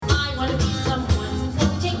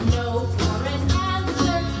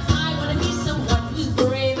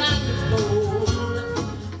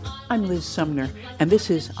Liz Sumner, and this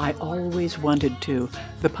is I Always Wanted To,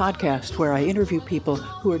 the podcast where I interview people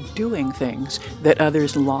who are doing things that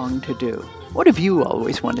others long to do. What have you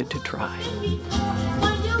always wanted to try?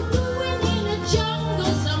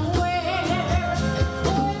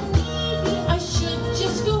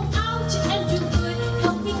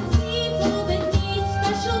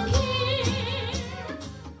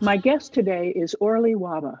 My guest today is Orly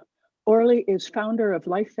Waba. Orly is founder of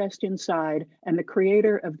LifeVest Inside and the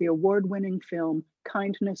creator of the award-winning film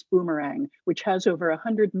Kindness Boomerang, which has over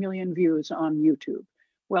 100 million views on YouTube.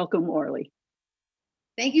 Welcome, Orly.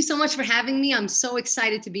 Thank you so much for having me. I'm so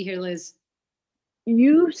excited to be here, Liz.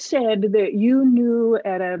 You said that you knew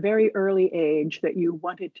at a very early age that you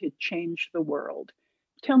wanted to change the world.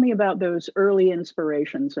 Tell me about those early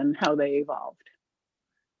inspirations and how they evolved.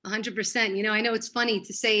 100%. You know, I know it's funny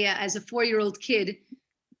to say as a 4-year-old kid,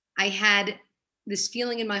 I had this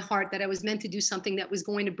feeling in my heart that I was meant to do something that was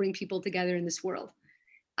going to bring people together in this world.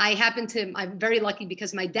 I'm very lucky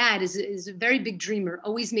because my dad is a very big dreamer,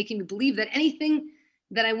 always making me believe that anything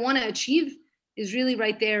that I want to achieve is really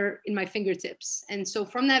right there in my fingertips. And so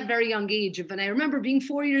from that very young age, and I remember being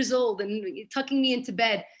 4 years old and tucking me into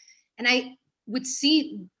bed, and I would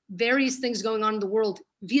see various things going on in the world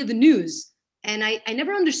via the news. And I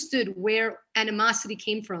never understood where animosity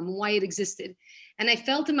came from and why it existed. And I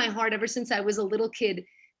felt in my heart ever since I was a little kid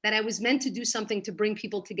that I was meant to do something to bring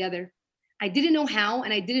people together. I didn't know how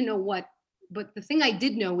and I didn't know what, but the thing I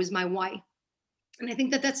did know was my why. And I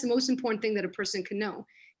think that that's the most important thing that a person can know.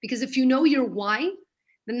 Because if you know your why,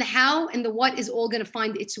 then the how and the what is all going to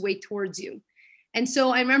find its way towards you. And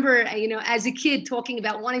so I remember, as a kid talking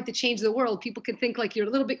about wanting to change the world, people could think like you're a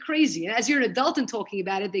little bit crazy. And as you're an adult and talking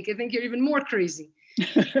about it, they could think you're even more crazy.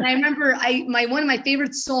 And I remember one of my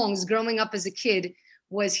favorite songs growing up as a kid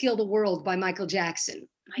was Heal the World by Michael Jackson.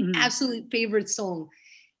 My absolute favorite song.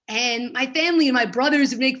 And my family and my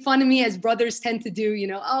brothers would make fun of me, as brothers tend to do,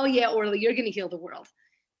 oh yeah, Orly, you're going to heal the world.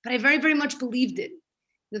 But I very, very much believed it.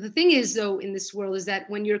 Now, the thing is, though, in this world is that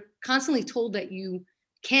when you're constantly told that you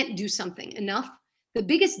can't do something enough, the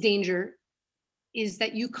biggest danger is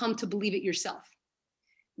that you come to believe it yourself.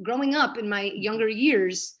 Growing up in my younger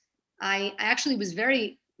years, I actually was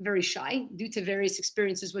very, very shy due to various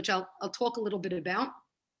experiences, which I'll talk a little bit about.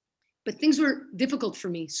 But things were difficult for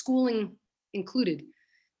me, schooling included.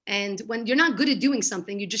 And when you're not good at doing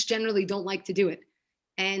something, you just generally don't like to do it.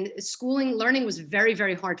 And learning was very,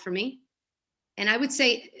 very hard for me. And I would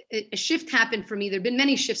say a shift happened for me. There have been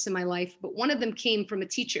many shifts in my life, but one of them came from a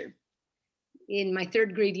teacher. In my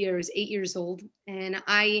 3rd grade year, I was 8 years old, and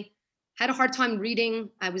I had a hard time reading.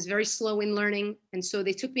 I was very slow in learning. And so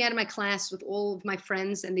they took me out of my class with all of my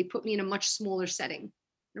friends, and they put me in a much smaller setting,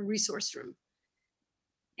 a resource room.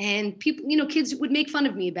 And people, kids would make fun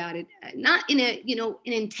of me about it, not in an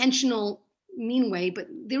intentional, mean way, but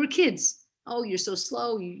they were kids. Oh, you're so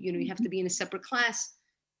slow. You have to be in a separate class.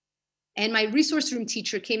 And my resource room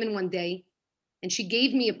teacher came in one day, and she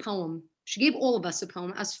gave me a poem. She gave all of us a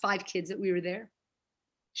poem, us 5 kids that we were there.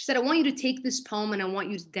 She said, I want you to take this poem and I want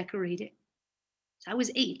you to decorate it. So I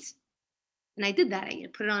was 8. And I did that. I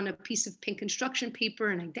put it on a piece of pink construction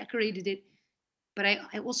paper and I decorated it. But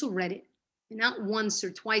I also read it. And not once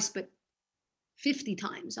or twice, but 50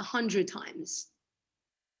 times, 100 times.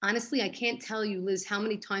 Honestly, I can't tell you, Liz, how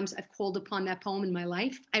many times I've called upon that poem in my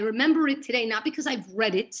life. I remember it today, not because I've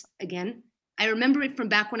read it again. I remember it from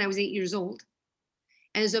back when I was 8 years old.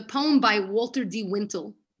 And it's a poem by Walter D.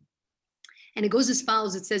 Wintle. And it goes as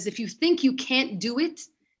follows. It says, if you think you can't do it,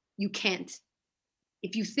 you can't.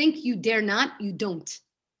 If you think you dare not, you don't.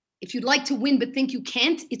 If you'd like to win but think you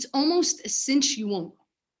can't, it's almost a cinch you won't.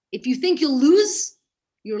 If you think you'll lose,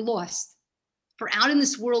 you're lost. For out in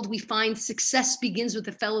this world we find success begins with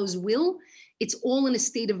the fellow's will. It's all in a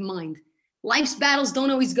state of mind. Life's battles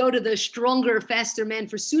don't always go to the stronger or faster man,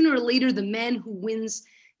 for sooner or later the man who wins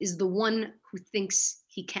is the one who thinks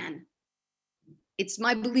he can. It's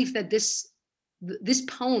my belief that this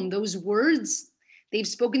poem, those words, they've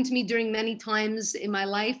spoken to me during many times in my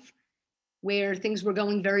life where things were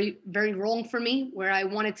going very, very wrong for me, where I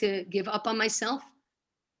wanted to give up on myself.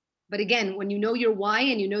 But again, when you know your why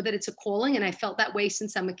and you know that it's a calling, and I felt that way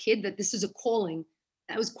since I'm a kid, that this is a calling.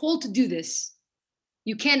 I was called to do this.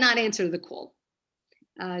 You cannot answer the call.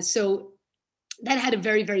 So that had a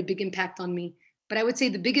very, very big impact on me. But I would say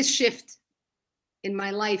the biggest shift in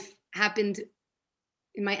my life happened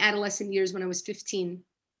in my adolescent years when I was 15.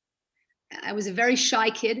 I was a very shy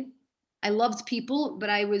kid. I loved people, but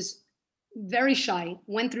I was very shy.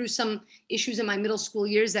 Went through some issues in my middle school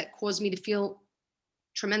years that caused me to feel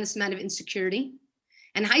tremendous amount of insecurity.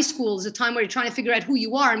 And high school is a time where you're trying to figure out who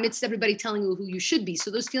you are amidst everybody telling you who you should be.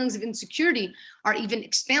 So those feelings of insecurity are even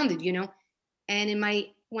expounded, you know? And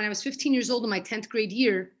when I was 15 years old in my 10th grade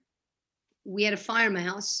year, we had a fire in my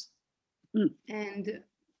house. And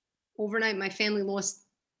overnight, my family lost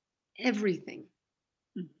everything.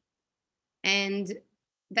 And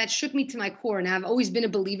that shook me to my core. Now, I've always been a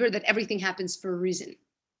believer that everything happens for a reason.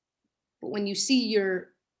 But when you see your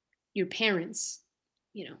parents,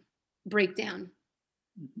 you know, break down,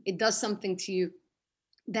 it does something to you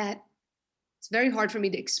that it's very hard for me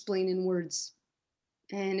to explain in words.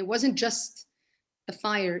 And it wasn't just the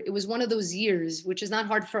fire. It was one of those years, which is not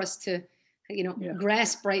hard for us to, you know,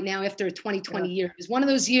 grasp right now after a 2020 year. It was one of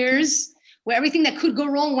those years where everything that could go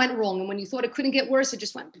wrong went wrong. And when you thought it couldn't get worse, it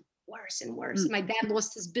just went worse and worse. My dad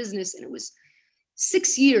lost his business, and it was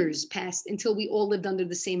 6 years passed until we all lived under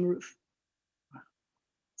the same roof.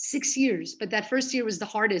 6 years. But that first year was the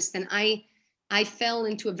hardest. And I fell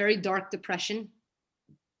into a very dark depression,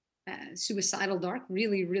 suicidal dark,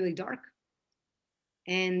 really, really dark.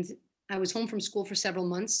 And I was home from school for several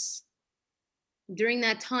months. During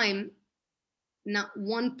that time, not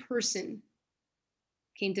one person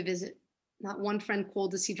came to visit. Not one friend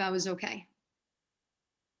called to see if I was okay.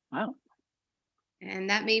 Wow. And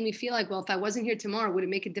that made me feel like, well, if I wasn't here tomorrow, would it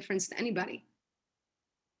make a difference to anybody?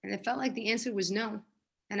 And it felt like the answer was no.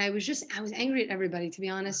 And I was angry at everybody, to be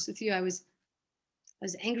honest with you. I was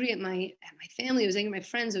angry at my family. I was angry at my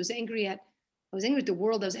friends. I was angry at the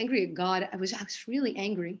world. I was angry at God. I was really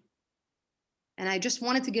angry. And I just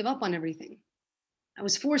wanted to give up on everything. I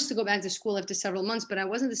was forced to go back to school after several months, but I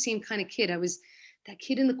wasn't the same kind of kid. I was that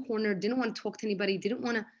kid in the corner, didn't want to talk to anybody,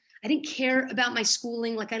 I didn't care about my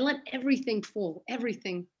schooling. Like, I let everything fall,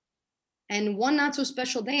 everything. And one not so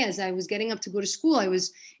special day, as I was getting up to go to school, I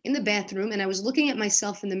was in the bathroom and I was looking at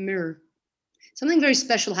myself in the mirror. Something very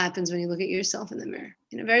special happens when you look at yourself in the mirror.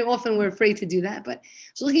 You know, very often we're afraid to do that, but I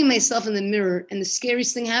was looking at myself in the mirror, and the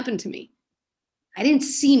scariest thing happened to me. I didn't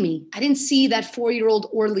see me. I didn't see that 4-year-old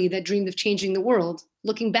Orly that dreamed of changing the world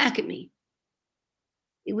looking back at me.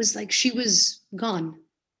 It was like she was gone,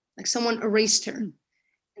 like someone erased her.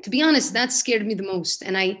 And to be honest, that scared me the most.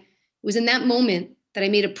 And it was in that moment that I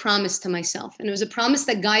made a promise to myself. And it was a promise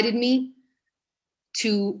that guided me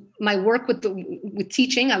to my work with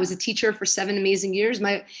teaching. I was a teacher for 7 amazing years.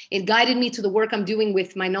 It guided me to the work I'm doing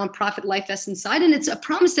with my nonprofit Life Vests Inside. And it's a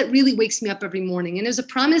promise that really wakes me up every morning. And it was a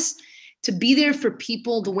promise to be there for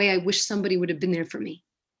people the way I wish somebody would have been there for me.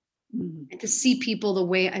 And to see people the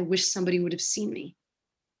way I wish somebody would have seen me.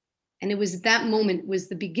 And it was that moment was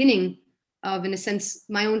the beginning of, in a sense,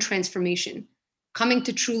 my own transformation, coming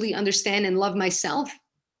to truly understand and love myself.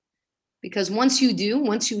 Because once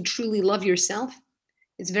you truly love yourself,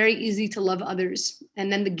 it's very easy to love others.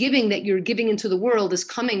 And then the giving that you're giving into the world is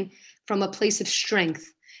coming from a place of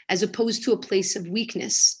strength, as opposed to a place of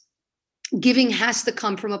weakness. Giving has to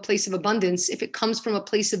come from a place of abundance. If it comes from a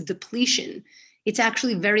place of depletion, it's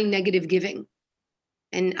actually very negative giving.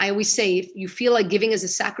 And I always say, if you feel like giving is a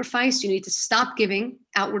sacrifice, you need to stop giving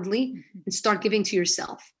outwardly and start giving to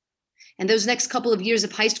yourself. And those next couple of years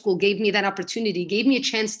of high school gave me that opportunity, gave me a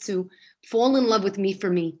chance to fall in love with me for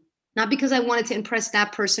me, not because I wanted to impress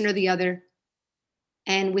that person or the other.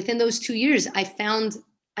 And within those 2 years, I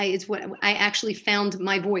actually found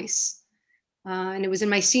my voice. And it was in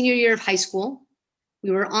my senior year of high school.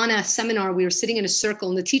 We were on a seminar, we were sitting in a circle,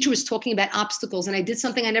 and the teacher was talking about obstacles. And I did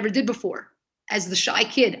something I never did before. As the shy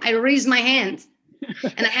kid, I raised my hand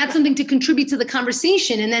and I had something to contribute to the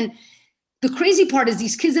conversation. And then the crazy part is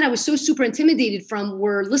these kids that I was so super intimidated from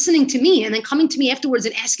were listening to me and then coming to me afterwards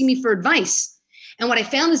and asking me for advice. And what I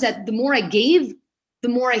found is that the more I gave, the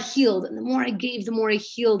more I healed. And the more I gave, the more I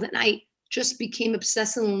healed. And I just became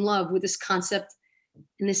obsessed and in love with this concept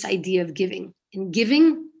and this idea of giving, and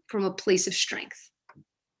giving from a place of strength.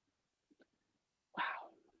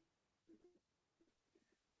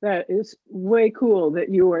 That is way cool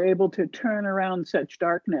that you were able to turn around such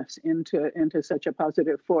darkness into such a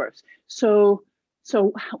positive force. So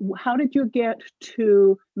how did you get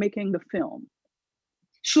to making the film?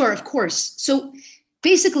 Sure, of course. So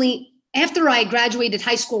basically, after I graduated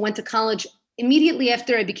high school, went to college, immediately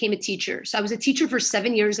after I became a teacher. So I was a teacher for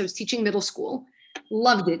 7 years. I was teaching middle school.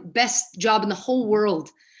 Loved it. Best job in the whole world.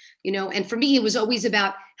 You know, and for me, it was always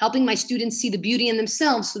about helping my students see the beauty in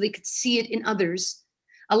themselves so they could see it in others.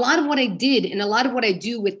 A lot of what I did and a lot of what I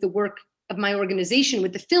do with the work of my organization,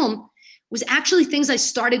 with the film, was actually things I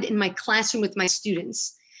started in my classroom with my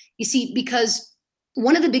students. You see, because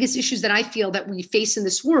one of the biggest issues that I feel that we face in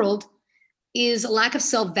this world is a lack of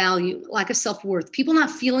self-value, lack of self-worth, people not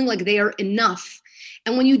feeling like they are enough.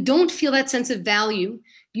 And when you don't feel that sense of value,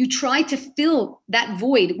 You try to fill that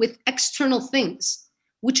void with external things,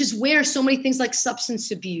 which is where so many things like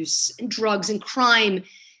substance abuse and drugs and crime,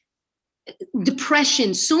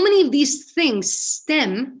 depression, so many of these things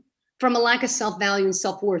stem from a lack of self-value and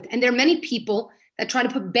self-worth. And there are many people that try to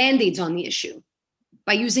put band-aids on the issue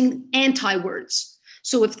by using anti-words.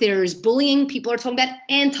 So if there's bullying, people are talking about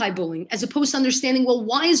anti-bullying, as opposed to understanding, well,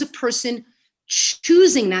 why is a person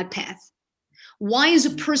choosing that path? Why is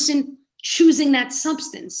a person choosing that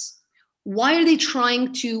substance? Why are they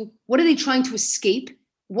trying to, what are they trying to escape?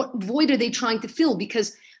 What void are they trying to fill?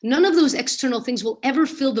 Because none of those external things will ever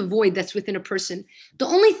fill the void that's within a person. The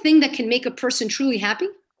only thing that can make a person truly happy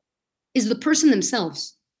is the person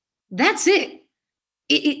themselves. That's it.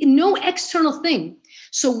 No external thing.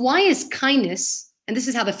 So why is kindness, and this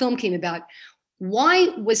is how the film came about, why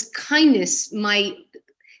was kindness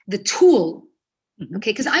the tool?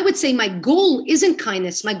 Okay, because I would say my goal isn't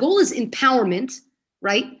kindness. My goal is empowerment,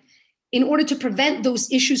 right? In order to prevent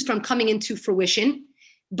those issues from coming into fruition.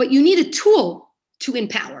 But you need a tool to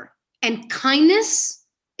empower. And kindness,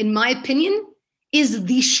 in my opinion, is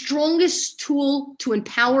the strongest tool to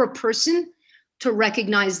empower a person to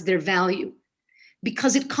recognize their value,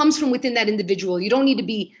 because it comes from within that individual. You don't need to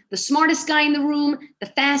be the smartest guy in the room, the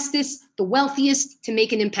fastest, the wealthiest to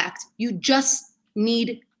make an impact. You just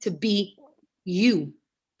need to be you.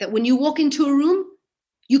 That when you walk into a room,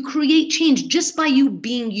 you create change just by you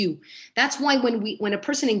being you. That's why when a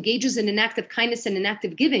person engages in an act of kindness and an act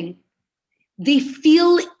of giving, they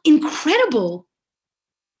feel incredible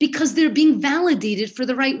because they're being validated for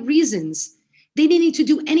the right reasons. They didn't need to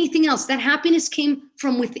do anything else. That happiness came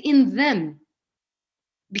from within them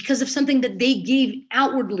because of something that they gave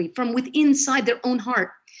outwardly from within inside their own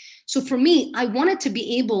heart. So for me, I wanted to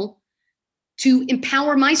be able to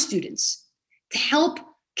empower my students, to help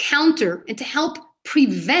counter and to help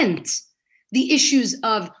prevent the issues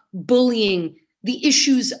of bullying, the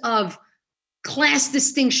issues of class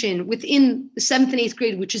distinction within the 7th and 8th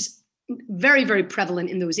grade, which is very, very prevalent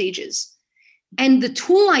in those ages. And the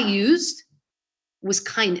tool I used was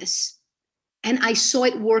kindness. And I saw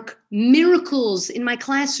it work miracles in my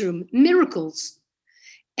classroom, miracles.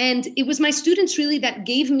 And it was my students really that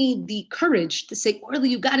gave me the courage to say, Orly,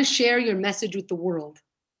 you got to share your message with the world.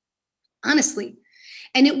 Honestly.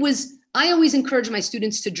 And I always encourage my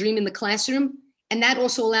students to dream in the classroom. And that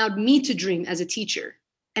also allowed me to dream as a teacher.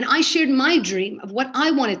 And I shared my dream of what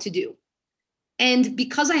I wanted to do. And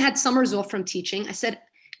because I had summers off from teaching, I said,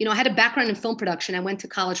 I had a background in film production. I went to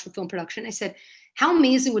college for film production. I said, how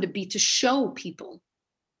amazing would it be to show people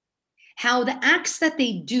how the acts that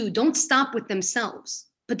they do don't stop with themselves,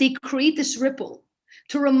 but they create this ripple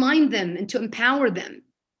to remind them and to empower them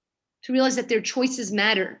to realize that their choices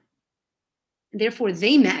matter. And therefore,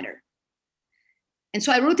 they matter. And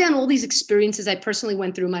so I wrote down all these experiences I personally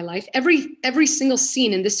went through in my life. Every single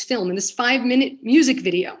scene in this film, in this 5-minute music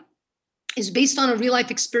video, is based on a real life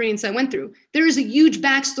experience I went through. There is a huge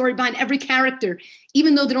backstory behind every character,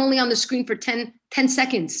 even though they're only on the screen for 10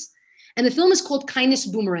 seconds. And the film is called Kindness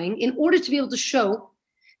Boomerang in order to be able to show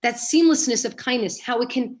that seamlessness of kindness, how it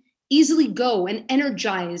can easily go and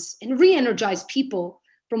energize and re-energize people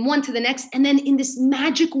from one to the next. And then in this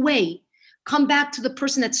magic way, come back to the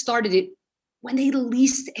person that started it when they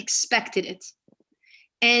least expected it.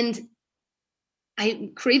 And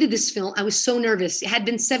I created this film. I was so nervous. It had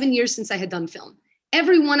been 7 years since I had done film.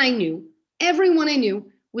 Everyone I knew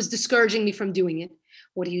was discouraging me from doing it.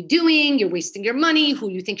 What are you doing? You're wasting your money. Who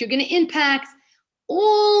do you think you're going to impact?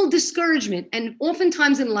 All discouragement. And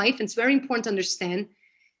oftentimes in life, and it's very important to understand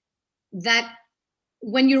that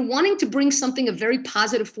when you're wanting to bring something, a very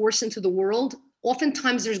positive force into the world,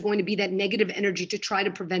 oftentimes there's going to be that negative energy to try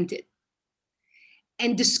to prevent it.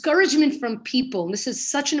 And discouragement from people, and this is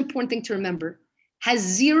such an important thing to remember, has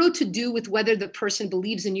zero to do with whether the person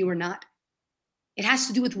believes in you or not. It has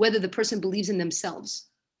to do with whether the person believes in themselves.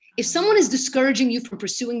 If someone is discouraging you from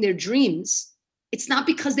pursuing their dreams, it's not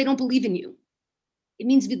because they don't believe in you. It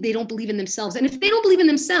means they don't believe in themselves. And if they don't believe in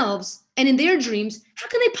themselves and in their dreams, how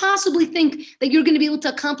can they possibly think that you're going to be able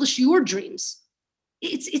to accomplish your dreams?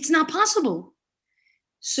 It's not possible.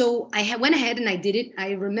 So I went ahead and I did it.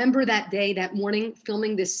 I remember that day, that morning,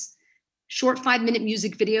 filming this short 5-minute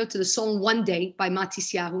music video to the song One Day by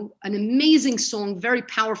Matisyahu, an amazing song, very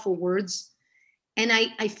powerful words. And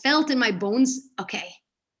I felt in my bones, okay,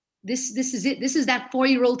 this is it. This is that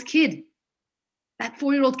 4-year-old kid. That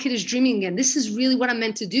 4-year-old kid is dreaming again. This is really what I'm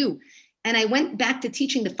meant to do. And I went back to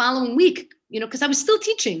teaching the following week, because I was still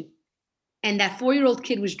teaching. And that 4-year-old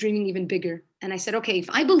kid was dreaming even bigger. And I said, okay, if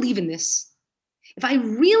I believe in this, if I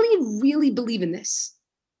really, really believe in this,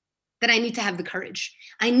 that I need to have the courage.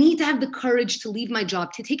 I need to have the courage to leave my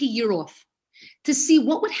job, to take a year off, to see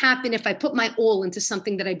what would happen if I put my all into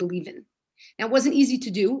something that I believe in. Now, it wasn't easy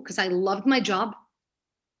to do because I loved my job.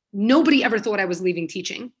 Nobody ever thought I was leaving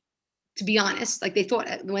teaching, to be honest. Like, they thought,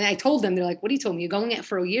 when I told them, they're like, what are you telling me? You're going it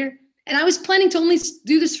for a year? And I was planning to only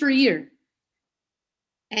do this for a year.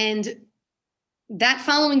 And that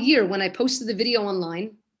following year, when I posted the video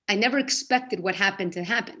online, I never expected what happened to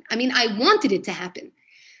happen. I mean, I wanted it to happen,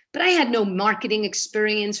 but I had no marketing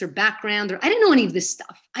experience or background, or I didn't know any of this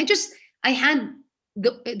stuff. I had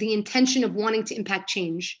the intention of wanting to impact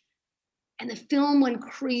change. And the film went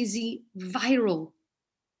crazy viral.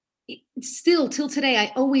 Still, till today,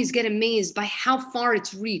 I always get amazed by how far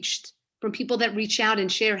it's reached, from people that reach out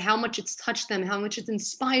and share how much it's touched them, how much it's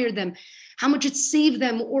inspired them, how much it's saved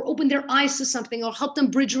them or opened their eyes to something or helped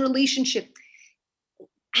them bridge a relationship.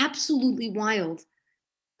 Absolutely wild.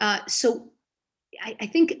 So I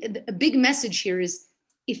think a big message here is,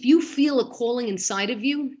 if you feel a calling inside of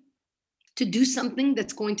you to do something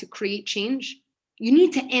that's going to create change, you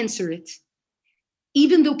need to answer it.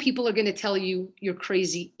 Even though people are going to tell you you're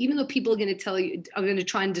crazy, even though people are going to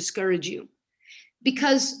try and discourage you,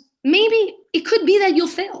 because maybe it could be that you'll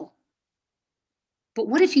fail. But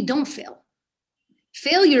what if you don't fail?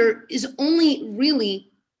 Failure is only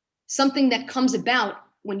really something that comes about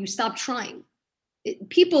when you stop trying.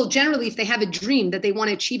 People generally, if they have a dream that they want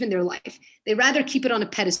to achieve in their life, they rather keep it on a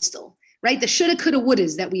pedestal, right? The shoulda, coulda,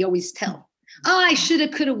 wouldas that we always tell. Oh, I shoulda,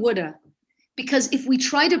 coulda, woulda. Because if we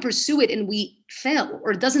try to pursue it and we fail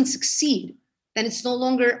or it doesn't succeed, then it's no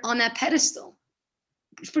longer on that pedestal.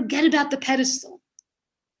 Forget about the pedestal.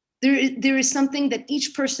 There is something that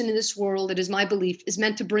each person in this world, it is my belief, is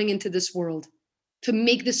meant to bring into this world, to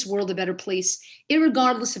make this world a better place,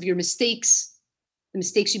 irregardless of your mistakes, the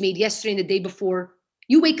mistakes you made yesterday and the day before.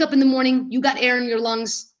 You wake up in the morning, you got air in your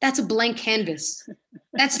lungs, that's a blank canvas.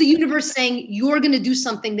 That's the universe saying you're going to do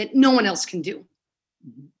something that no one else can do.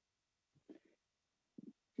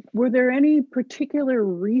 Were there any particular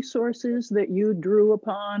resources that you drew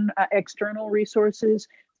upon, external resources,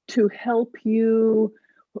 to help you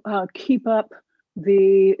keep up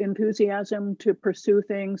the enthusiasm to pursue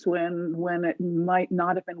things when it might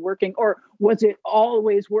not have been working? Or was it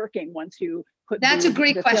always working once you put That's a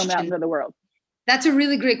great the question. film out into the world? That's a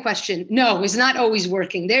really great question. No, it's not always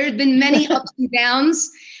working. There have been many ups and downs.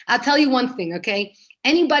 I'll tell you one thing, okay?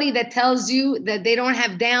 Anybody that tells you that they don't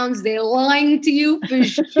have downs, they're lying to you for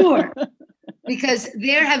sure. Because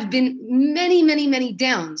there have been many, many, many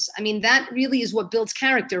downs. I mean, that really is what builds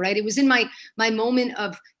character, right? It was in my moment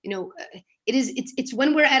of, it's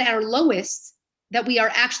when we're at our lowest that we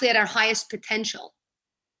are actually at our highest potential.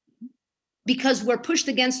 Because we're pushed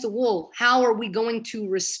against the wall. How are we going to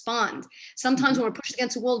respond? Sometimes when we're pushed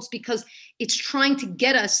against the wall, it's because it's trying to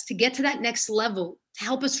get us to get to that next level, to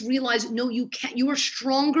help us realize, no, you can't. You are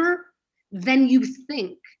stronger than you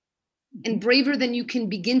think and braver than you can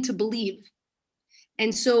begin to believe.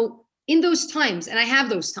 And so in those times, and I have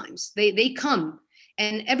those times, they come,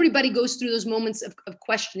 and everybody goes through those moments of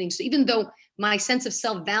questioning. So even though my sense of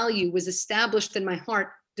self-value was established in my heart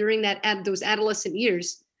during those adolescent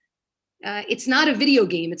years, it's not a video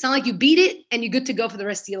game. It's not like you beat it and you're good to go for the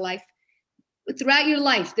rest of your life. But throughout your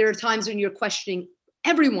life, there are times when you're questioning.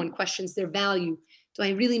 Everyone questions their value. Do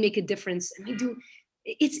I really make a difference? And I do.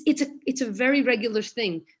 It's a very regular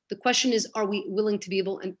thing. The question is, are we willing to be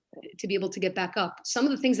able to get back up? Some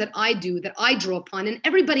of the things that I do, that I draw upon, and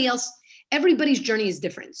everybody's journey is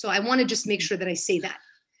different. So I want to just make sure that I say that.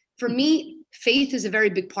 For me, faith is a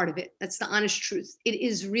very big part of it. That's the honest truth. It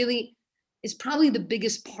is probably the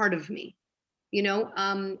biggest part of me.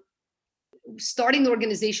 Starting the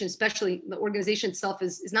organization, especially the organization itself,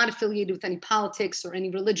 is not affiliated with any politics or any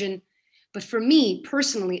religion. But for me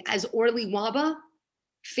personally, as Orly Waba,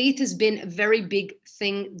 faith has been a very big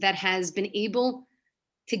thing that has been able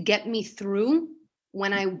to get me through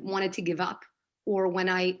when I wanted to give up or when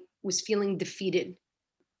I was feeling defeated.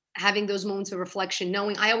 Having those moments of reflection,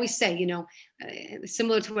 knowing, I always say,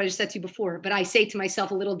 similar to what I just said to you before, but I say to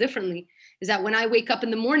myself a little differently, is that when I wake up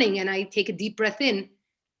in the morning and I take a deep breath in,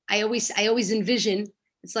 I always envision,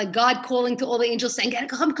 it's like God calling to all the angels saying,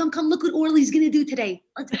 come, look what Orly's going to do today.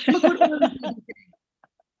 Look what Orly's going to do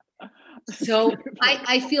today. So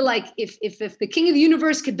I feel like if the king of the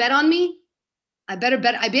universe could bet on me, I better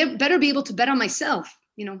be able to bet on myself.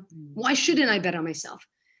 Why shouldn't I bet on myself?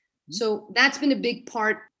 So that's been a big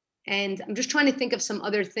part. And I'm just trying to think of some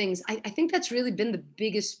other things. I think that's really been the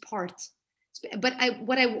biggest part. But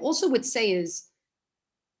what I also would say is,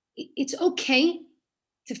 it's okay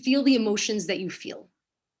to feel the emotions that you feel.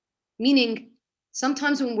 Meaning,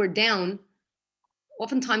 sometimes when we're down,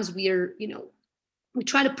 oftentimes we are, we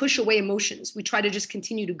try to push away emotions. We try to just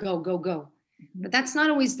continue to go, go, go. But that's not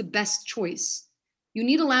always the best choice. You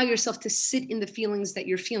need to allow yourself to sit in the feelings that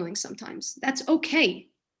you're feeling sometimes. That's okay.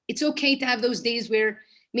 It's okay to have those days where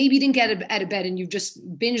maybe you didn't get out of bed and you've just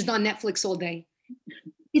binged on Netflix all day.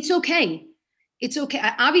 It's okay. It's okay.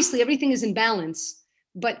 Obviously, everything is in balance,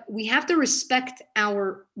 but we have to respect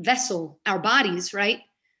our vessel, our bodies, right?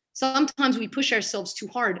 Sometimes we push ourselves too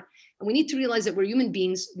hard, and we need to realize that we're human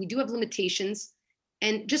beings. We do have limitations.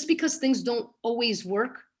 And just because things don't always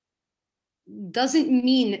work doesn't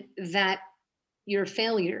mean that you're a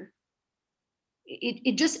failure.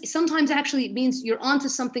 It just sometimes actually it means you're onto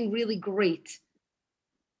something really great.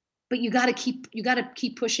 But you got to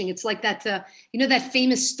keep pushing. It's like that, that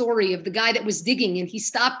famous story of the guy that was digging and he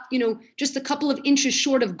stopped, just a couple of inches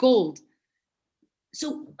short of gold.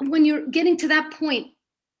 So when you're getting to that point,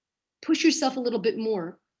 push yourself a little bit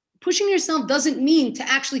more. Pushing yourself doesn't mean to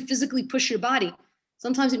actually physically push your body.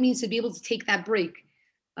 Sometimes it means to be able to take that break.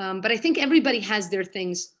 But I think everybody has their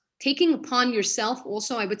things. Taking upon yourself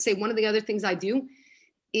also, I would say one of the other things I do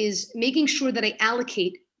is making sure that I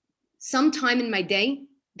allocate some time in my day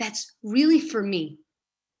that's really for me.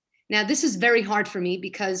 Now, this is very hard for me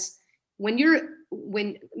because when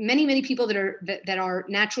many people that are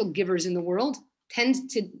natural givers in the world tend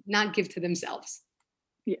to not give to themselves.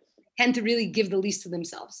 Yes. Tend to really give the least to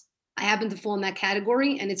themselves. I happen to fall in that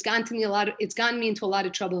category, and it's gotten me into a lot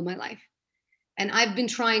of trouble in my life. And I've been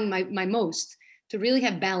trying my most to really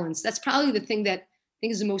have balance. That's probably the thing that I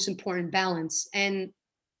think is the most important, balance. And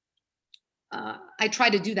I try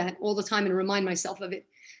to do that all the time and remind myself of it.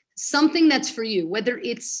 Something that's for you, whether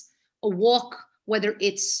it's a walk, whether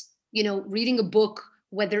it's, reading a book,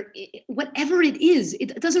 whatever it is,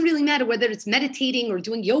 it doesn't really matter whether it's meditating or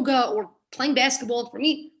doing yoga or playing basketball. For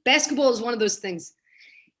me, basketball is one of those things.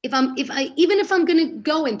 Even if I'm going to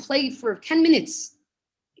go and play for 10 minutes,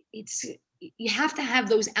 you have to have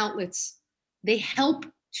those outlets. They help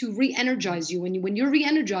to re-energize you. When you're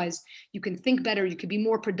re-energized, you can think better, you could be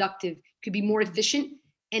more productive, you could be more efficient,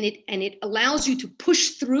 and it allows you to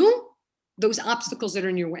push through those obstacles that are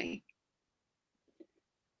in your way.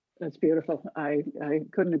 That's beautiful. I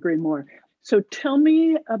couldn't agree more. So tell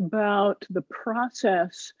me about the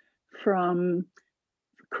process from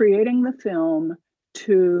creating the film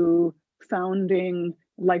to founding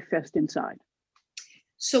LifeVest Inside.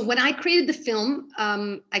 So when I created the film,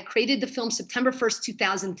 September 1st,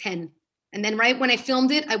 2010. And then right when I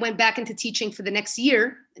filmed it, I went back into teaching for the next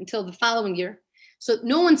year until the following year. So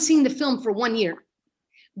no one's seen the film for 1 year.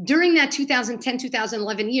 During that 2010,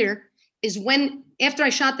 2011 year is when, after I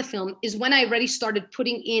shot the film, is when I already started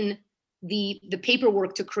putting in the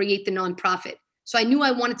paperwork to create the nonprofit. So I knew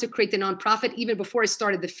I wanted to create the nonprofit even before I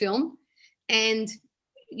started the film. And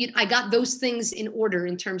I got those things in order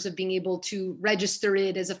in terms of being able to register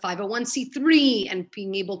it as a 501c3 and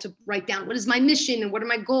being able to write down what is my mission and what are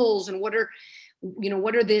my goals and what are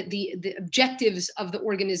the objectives of the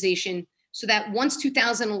organization. So that once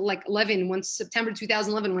September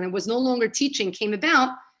 2011, when I was no longer teaching came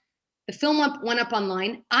about, the film went up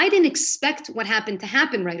online. I didn't expect what happened to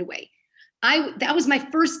happen right away. That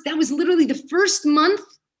was literally the first month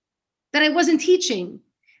that I wasn't teaching.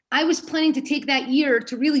 I was planning to take that year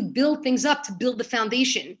to really build things up, to build the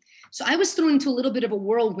foundation. So I was thrown into a little bit of a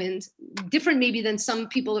whirlwind, different maybe than some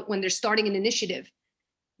people when they're starting an initiative,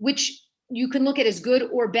 which you can look at as good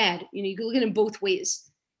or bad. You can look at it in both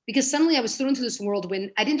ways. Because suddenly I was thrown into this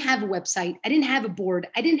whirlwind. I didn't have a website. I didn't have a board.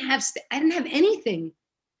 I didn't have anything.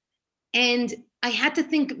 And I had to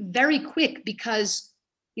think very quick because,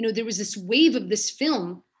 there was this wave of this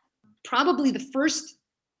film, probably the first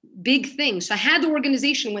big thing. So I had the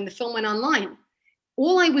organization when the film went online.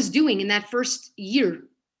 All I was doing in that first year,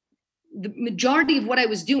 the majority of what I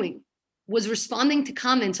was doing was responding to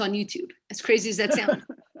comments on YouTube. As crazy as that sounds.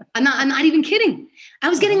 I'm not even kidding. I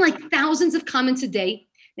was getting like thousands of comments a day.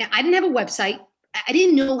 Now, I didn't have a website. I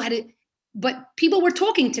didn't know how to, but people were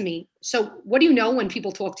talking to me. So what do you know when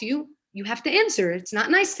people talk to you? You have to answer. It's not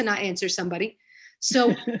nice to not answer somebody.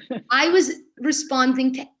 So I was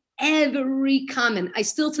responding to every comment. I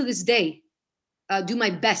still to this day do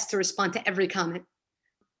my best to respond to every comment.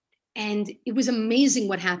 And it was amazing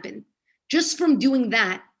what happened. Just from doing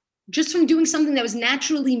that, just from doing something that was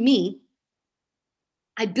naturally me,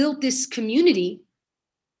 I built this community.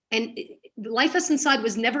 And LifeVest Inside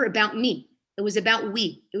was never about me. It was about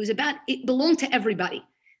we. It belonged to everybody.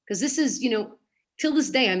 Because this is, till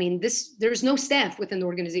this day, there's no staff within the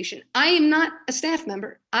organization. I am not a staff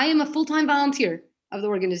member. I am a full-time volunteer of the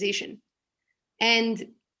organization. And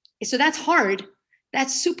so that's hard.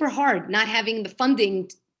 That's super hard, not having the funding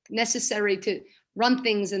necessary to run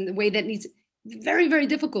things in the way that needs, very, very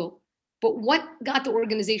difficult. But what got the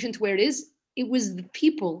organization to where it is? It was the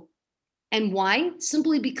people. And why?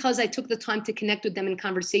 Simply because I took the time to connect with them in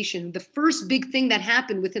conversation. The first big thing that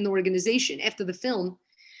happened within the organization after the film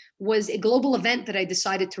was a global event that I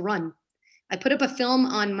decided to run. I put up a film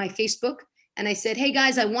on my Facebook and I said, hey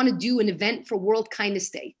guys, I want to do an event for World Kindness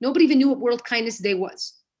Day. Nobody even knew what World Kindness Day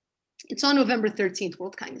was. It's on November 13th,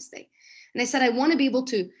 World Kindness Day. And I said, I want to be able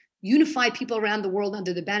to unify people around the world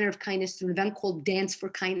under the banner of kindness through an event called Dance for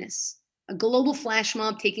Kindness, a global flash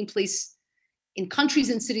mob taking place in countries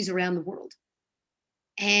and cities around the world.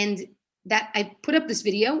 And that I put up this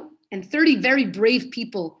video and 30 very brave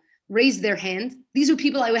people raised their hand. These are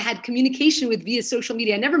people I had communication with via social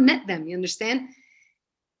media. I never met them, you understand?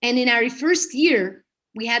 And in our first year,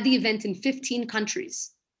 we had the event in 15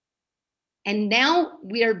 countries. And now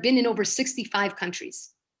we are been in over 65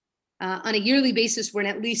 countries. On a yearly basis, we're in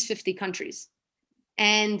at least 50 countries.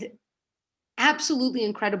 And absolutely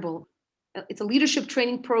incredible. It's a leadership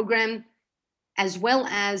training program, as well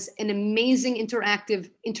as an amazing interactive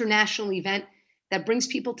international event that brings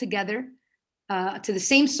people together to the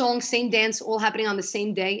same song, same dance, all happening on the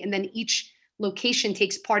same day. And then each location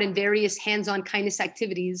takes part in various hands-on kindness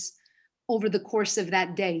activities over the course of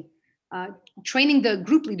that day. Training the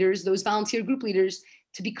group leaders, those volunteer group leaders,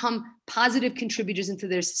 to become positive contributors into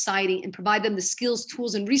their society and provide them the skills,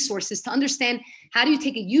 tools, and resources to understand how do you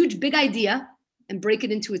take a huge, big idea and break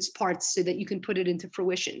it into its parts so that you can put it into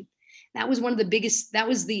fruition. That was one of the biggest, that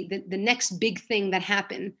was the next big thing that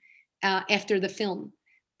happened after the film.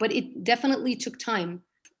 But it definitely took time.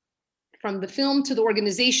 From the film to the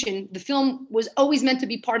organization, the film was always meant to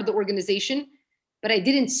be part of the organization, but I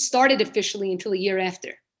didn't start it officially until a year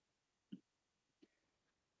after.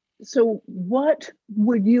 So what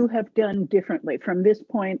would you have done differently from this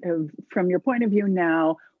point of, from your point of view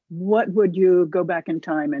now, what would you go back in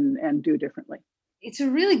time and do differently? It's a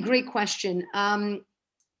really great question.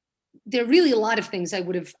 There are really a lot of things I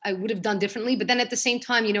would have done differently, but then at the same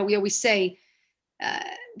time, you know, we always say,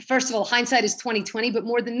 first of all, hindsight is 20/20, but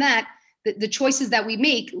more than that, the choices that we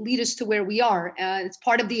make lead us to where we are. It's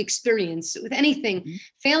part of the experience. With anything,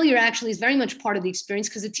 failure actually is very much part of the experience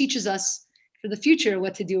because it teaches us for the future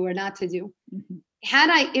what to do or not to do.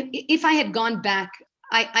 If I had gone back,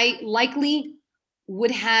 I likely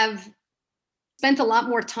would have spent a lot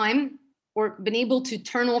more time or been able to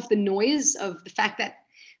turn off the noise of the fact that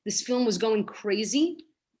this film was going crazy.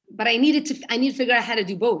 But I needed to figure out how to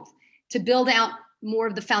do both, to build out more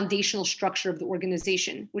of the foundational structure of the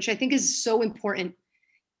organization, which I think is so important.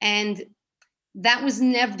 And that was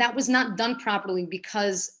not done properly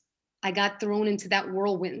because I got thrown into that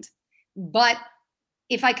whirlwind. But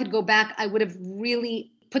if I could go back, I would have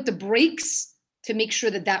really put the brakes to make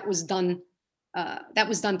sure that that was done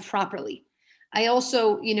properly. I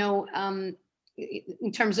also, you know,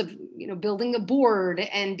 in terms of, you know, building a board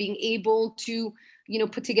and being able to, you know,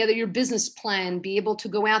 put together your business plan, be able to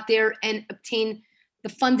go out there and obtain the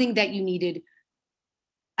funding that you needed.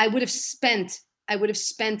 I would have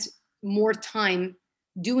spent more time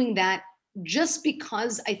doing that, just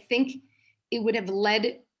because I think it would have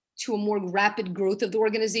led to a more rapid growth of the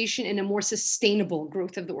organization and a more sustainable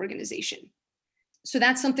growth of the organization. So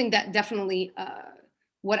that's something that definitely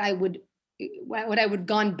what I would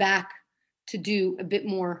gone back to do a bit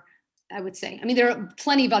more, I would say. I mean, there are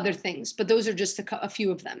plenty of other things, but those are just a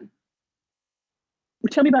few of them.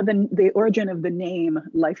 Tell me about the origin of the name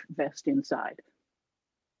Life Vest Inside.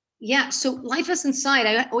 Yeah, so Life Vest Inside,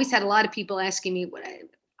 I always had a lot of people asking me,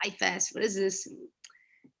 Life Vest, what is this?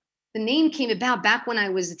 The name came about back when I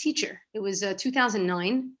was a teacher. It was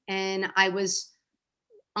 2009, and I was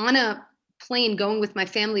on a plane going with my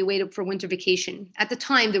family away for winter vacation. At the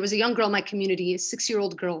time, there was a young girl in my community, a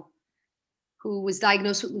 6-year-old girl, who was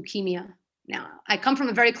diagnosed with leukemia. Now, I come from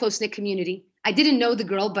a very close-knit community. I didn't know the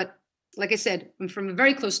girl, but like I said, I'm from a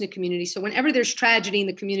very close-knit community. So whenever there's tragedy in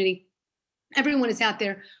the community, everyone is out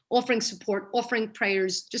there offering support, offering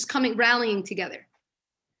prayers, just rallying together.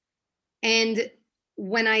 And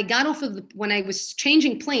when I when I was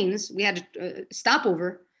changing planes, we had a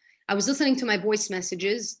stopover, I was listening to my voice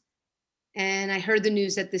messages, and I heard the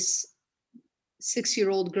news that this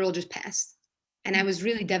 6-year-old girl just passed. And I was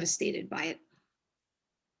really devastated by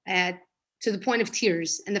it, to the point of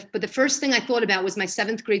tears. But the first thing I thought about was my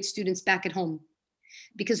 7th grade students back at home,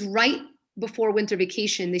 because right before winter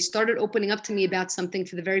vacation, they started opening up to me about something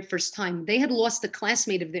for the very first time. They had lost a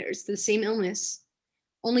classmate of theirs to the same illness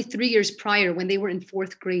only 3 years prior, when they were in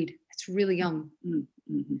 4th grade. That's really young.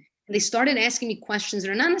 And they started asking me questions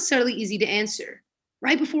that are not necessarily easy to answer.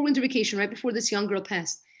 Right before winter vacation, right before this young girl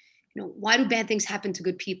passed, you know, why do bad things happen to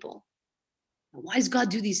good people? Why does God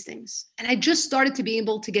do these things? And I just started to be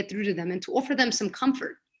able to get through to them and to offer them some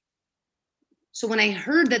comfort. So when I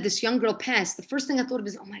heard that this young girl passed, the first thing I thought of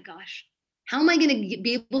is, oh my gosh, how am I going to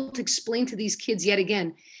be able to explain to these kids yet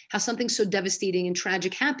again how something so devastating and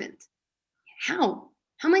tragic happened? How?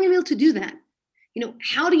 How am I going to be able to do that? You know,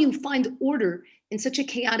 how do you find order in such a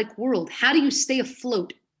chaotic world? How do you stay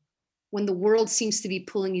afloat when the world seems to be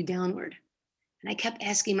pulling you downward? And I kept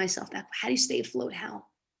asking myself that, how do you stay afloat? How?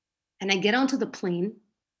 And I get onto the plane,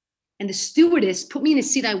 and the stewardess put me in a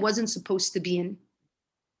seat I wasn't supposed to be in.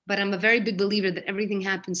 But I'm a very big believer that everything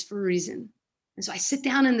happens for a reason. And so I sit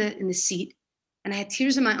down in the seat, and I had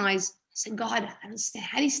tears in my eyes. I said, God, I don't understand.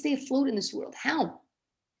 How do you stay afloat in this world? How?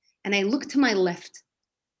 And I looked to my left,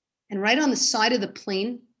 and right on the side of the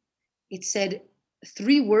plane, it said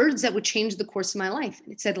 3 words that would change the course of my life.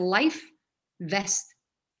 And it said, life vest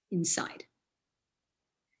inside.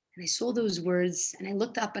 And I saw those words, and I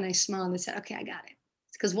looked up and I smiled and I said, okay, I got it.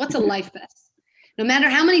 Because what's a life vest? No matter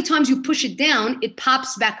how many times you push it down, it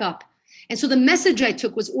pops back up. And so the message I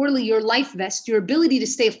took was, Orly, your life vest, your ability to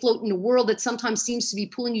stay afloat in a world that sometimes seems to be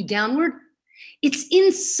pulling you downward, it's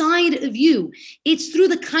inside of you. It's through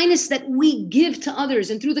the kindness that we give to others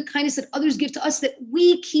and through the kindness that others give to us that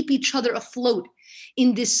we keep each other afloat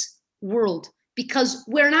in this world. Because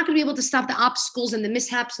we're not going to be able to stop the obstacles and the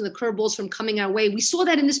mishaps and the curveballs from coming our way. We saw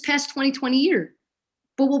that in this past 2020 year.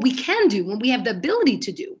 But what we can do, when we have the ability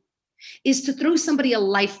to do, is to throw somebody a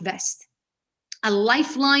life vest, a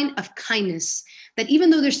lifeline of kindness, that even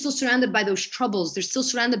though they're still surrounded by those troubles, they're still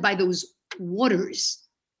surrounded by those waters,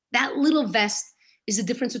 that little vest is the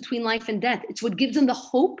difference between life and death. It's what gives them the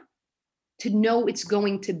hope to know it's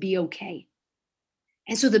going to be okay.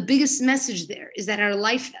 And so the biggest message there is that our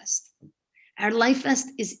life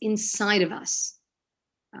vest is inside of us.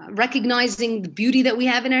 Recognizing the beauty that we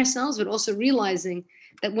have in ourselves, but also realizing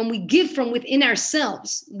that when we give from within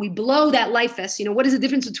ourselves, we blow that life vest. You know, what is the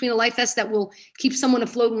difference between a life vest that will keep someone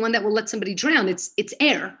afloat and one that will let somebody drown? It's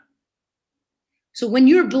air. So when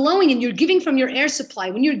you're blowing and you're giving from your air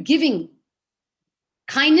supply, when you're giving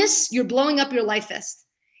kindness, you're blowing up your life vest.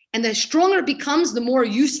 And the stronger it becomes, the more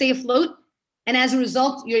you stay afloat. And as a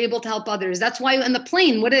result, you're able to help others. That's why on the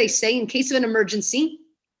plane, what do they say? In case of an emergency,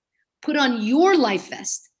 put on your life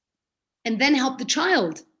vest and then help the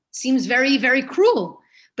child. Seems very, very cruel,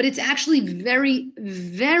 but it's actually very,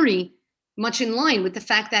 very much in line with the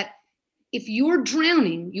fact that if you're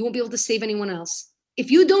drowning, you won't be able to save anyone else.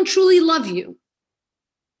 If you don't truly love you,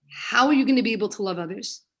 how are you going to be able to love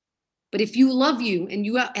others? But if you love you and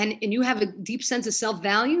you have a deep sense of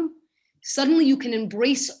self-value, suddenly you can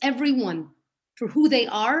embrace everyone for who they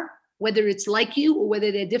are, whether it's like you or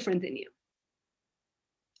whether they're different than you.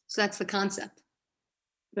 So that's the concept.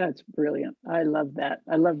 That's brilliant. I love that.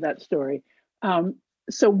 I love that story.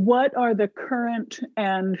 So what are the current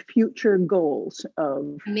and future goals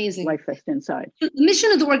of Amazing. Life Vest Inside? The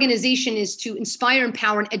mission of the organization is to inspire,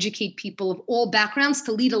 empower, and educate people of all backgrounds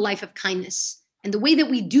to lead a life of kindness. And the way that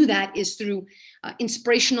we do that is through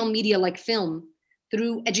inspirational media like film,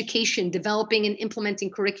 through education, developing and implementing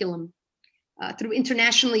curriculum, through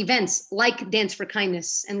international events like Dance for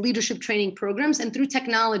Kindness and leadership training programs, and through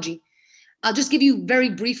technology. I'll just give you very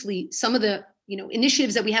briefly some of the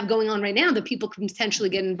initiatives that we have going on right now that people can potentially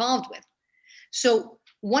get involved with. So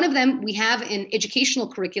one of them, we have an educational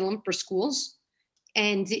curriculum for schools.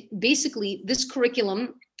 And basically this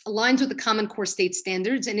curriculum aligns with the Common Core state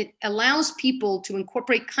standards, and it allows people to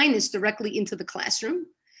incorporate kindness directly into the classroom.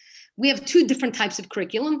 We have 2 different types of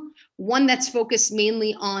curriculum, one that's focused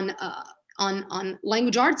mainly on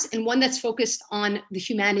language arts and one that's focused on the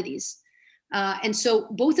humanities. And so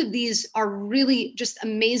both of these are really just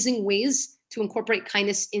amazing ways to incorporate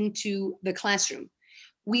kindness into the classroom.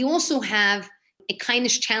 We also have a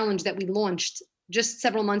kindness challenge that we launched just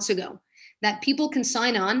several months ago that people can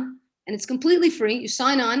sign on, and it's completely free. You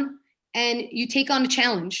sign on and you take on a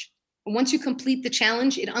challenge. And once you complete the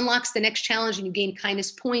challenge, it unlocks the next challenge and you gain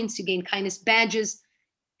kindness points, you gain kindness badges,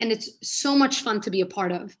 and it's so much fun to be a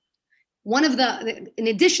part of. In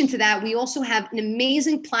addition to that, we also have an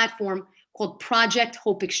amazing platform called Project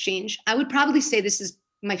Hope Exchange. I would probably say this is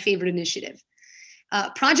my favorite initiative.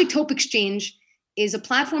 Project Hope Exchange is a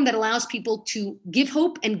platform that allows people to give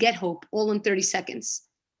hope and get hope all in 30 seconds.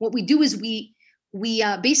 What we do is we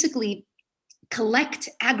basically collect,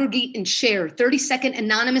 aggregate, and share 30-second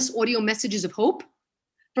anonymous audio messages of hope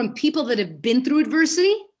from people that have been through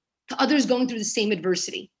adversity to others going through the same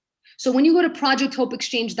adversity. So when you go to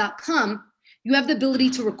projecthopeexchange.com, you have the ability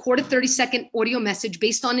to record a 30-second audio message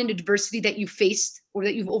based on an adversity that you faced or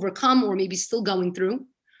that you've overcome or maybe still going through.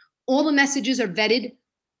 All the messages are vetted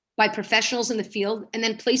by professionals in the field and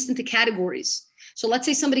then placed into categories. So let's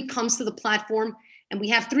say somebody comes to the platform and we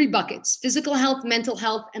have 3 buckets: physical health, mental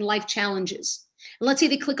health, and life challenges. And let's say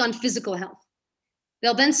they click on physical health.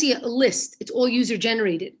 They'll then see a list. It's all user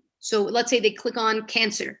generated. So let's say they click on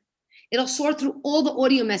cancer. It'll sort through all the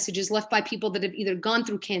audio messages left by people that have either gone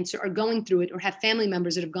through cancer or going through it or have family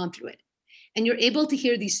members that have gone through it. And you're able to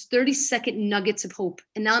hear these 30-second nuggets of hope,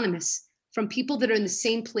 anonymous, from people that are in the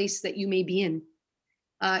same place that you may be in.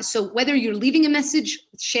 So whether you're leaving a message,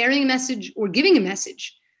 sharing a message, or giving a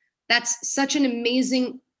message, that's such an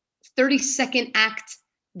amazing 30-second act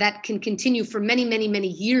that can continue for many, many, many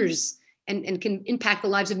years and can impact the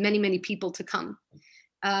lives of many, many people to come.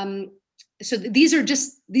 So these are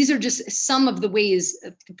just some of the ways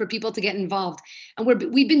for people to get involved. And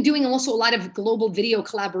we've been doing also a lot of global video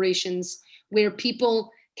collaborations where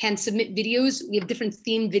people can submit videos. We have different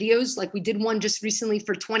themed videos. Like we did one just recently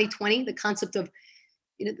for 2020, the concept of,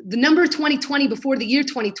 the number 2020 before the year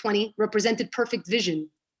 2020 represented perfect vision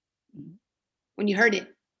when you heard it.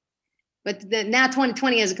 But now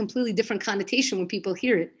 2020 has a completely different connotation when people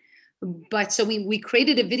hear it. But so we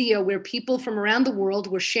created a video where people from around the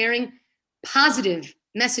world were sharing positive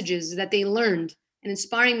messages that they learned, an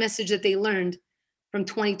inspiring message that they learned from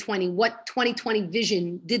 2020. What 2020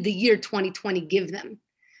 vision did the year 2020 give them?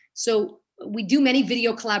 So we do many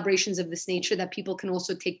video collaborations of this nature that people can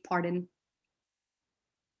also take part in.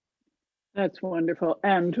 That's wonderful.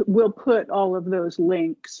 And we'll put all of those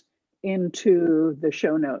links into the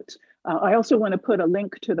show notes. I also want to put a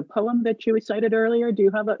link to the poem that you recited earlier. Do you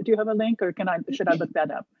have a link, or should I look that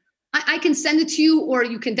up? I can send it to you, or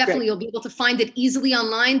you can definitely, you'll be able to find it easily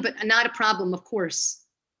online, but not a problem, of course.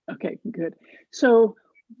 Okay, good. So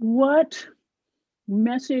what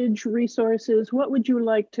message, resources, what would you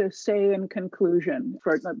like to say in conclusion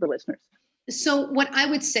for the listeners? So what I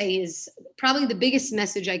would say is probably the biggest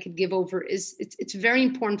message I could give over is it's very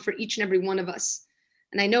important for each and every one of us.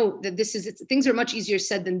 And I know that things are much easier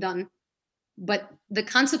said than done, but the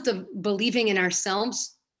concept of believing in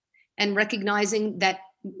ourselves and recognizing that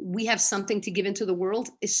we have something to give into the world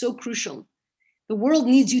is so crucial. The world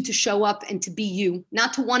needs you to show up and to be you,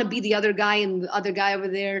 not to want to be the other guy and the other guy over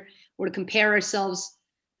there or to compare ourselves,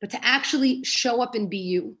 but to actually show up and be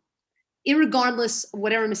you. Irregardless of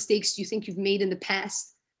whatever mistakes you think you've made in the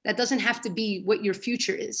past, that doesn't have to be what your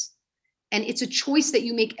future is. And it's a choice that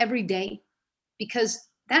you make every day, because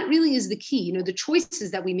that really is the key. The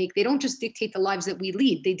choices that we make, they don't just dictate the lives that we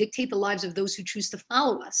lead, they dictate the lives of those who choose to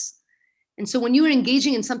follow us. And so when you are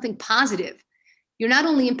engaging in something positive, you're not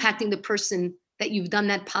only impacting the person that you've done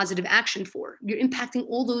that positive action for, you're impacting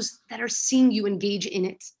all those that are seeing you engage in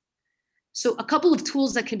it. So a couple of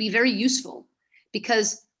tools that can be very useful,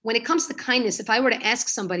 because when it comes to kindness, if I were to ask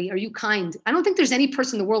somebody, are you kind? I don't think there's any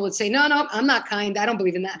person in the world would say, no, I'm not kind. I don't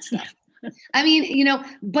believe in that stuff. I mean,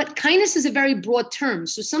 but kindness is a very broad term.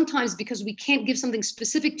 So sometimes because we can't give something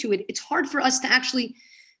specific to it, it's hard for us to actually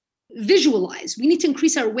visualize. We need to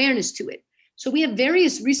increase our awareness to it. So we have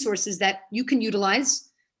various resources that you can utilize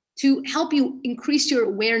to help you increase your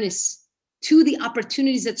awareness to the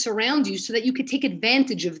opportunities that surround you so that you could take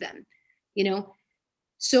advantage of them,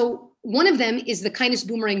 So one of them is the Kindness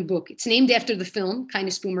Boomerang book. It's named after the film,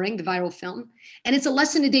 Kindness Boomerang, the viral film. And it's a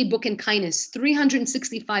lesson a day book in kindness,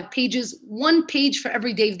 365 pages, 1 page for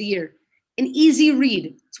every day of the year. An easy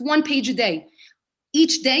read. It's 1 page a day.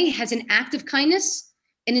 Each day has an act of kindness,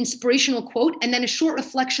 an inspirational quote, and then a short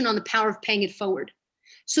reflection on the power of paying it forward.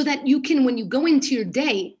 So that you can, when you go into your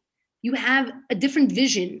day, you have a different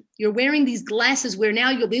vision. You're wearing these glasses where now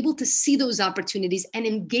you'll be able to see those opportunities and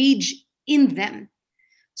engage in them.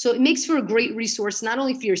 So it makes for a great resource, not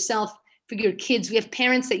only for yourself, for your kids. We have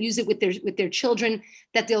parents that use it with their children,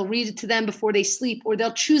 that they'll read it to them before they sleep, or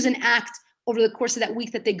they'll choose an act over the course of that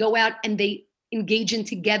week that they go out and they engage in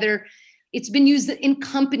together. It's been used in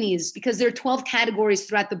companies because there are 12 categories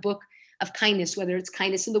throughout the book of kindness, whether it's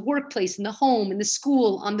kindness in the workplace, in the home, in the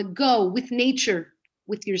school, on the go, with nature,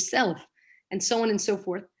 with yourself, and so on and so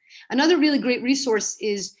forth. Another really great resource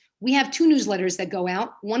is we have 2 newsletters that go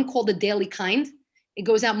out, one called The Daily Kind. It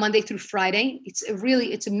goes out Monday through Friday.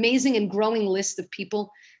 It's amazing and growing list of people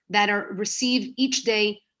that receive each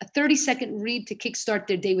day a 30-second read to kickstart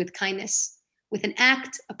their day with kindness, with an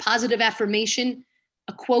act, a positive affirmation,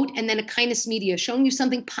 a quote, and then a kindness media showing you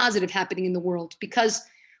something positive happening in the world. Because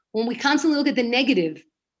when we constantly look at the negative,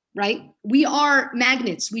 right, we are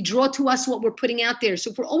magnets. We draw to us what we're putting out there.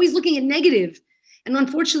 So if we're always looking at negative, and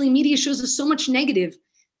unfortunately media shows us so much negative,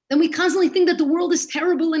 then we constantly think that the world is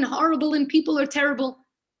terrible and horrible and people are terrible.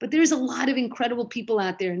 But there's a lot of incredible people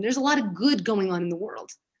out there, and there's a lot of good going on in the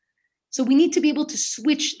world. So we need to be able to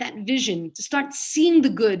switch that vision, to start seeing the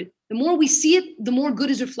good. The more we see it, the more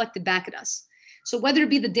good is reflected back at us. So whether it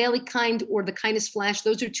be the Daily Kind or the Kindness Flash,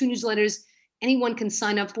 those are 2 newsletters anyone can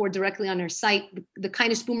sign up for directly on our site. The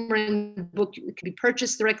Kindness Boomerang book can be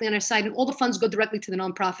purchased directly on our site, and all the funds go directly to the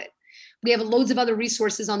nonprofit. We have loads of other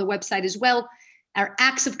resources on the website as well. Our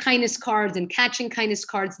Acts of Kindness cards and Catching Kindness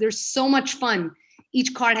cards. There's so much fun.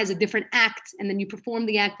 Each card has a different act, and then you perform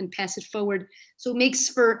the act and pass it forward. So it makes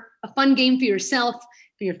for a fun game for yourself,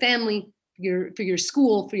 for your family, for your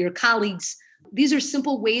school, for your colleagues. These are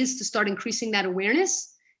simple ways to start increasing that awareness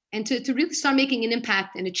and to really start making an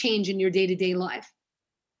impact and a change in your day-to-day life.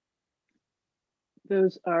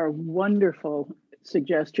 Those are wonderful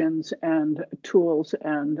suggestions and tools,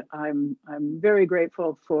 and I'm very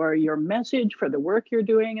grateful for your message, for the work you're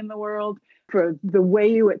doing in the world, for the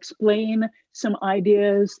way you explain some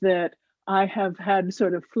ideas that I have had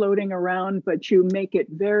sort of floating around, but you make it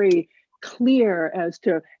very clear as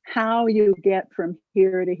to how you get from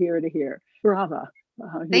here to here to here. Brava.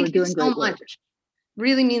 Thank you so much.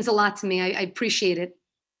 Really means a lot to me. I appreciate it.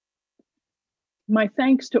 My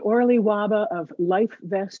thanks to Orly Waba of Life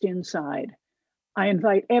Vest Inside. I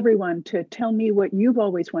invite everyone to tell me what you've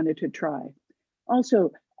always wanted to try.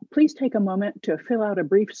 Also, please take a moment to fill out a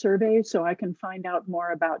brief survey so I can find out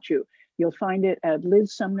more about you. You'll find it at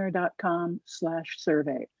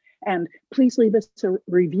lizsumner.com/survey. And please leave us a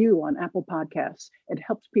review on Apple Podcasts. It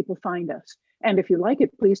helps people find us. And if you like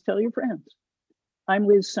it, please tell your friends. I'm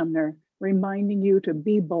Liz Sumner, reminding you to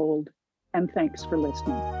be bold, and thanks for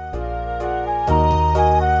listening.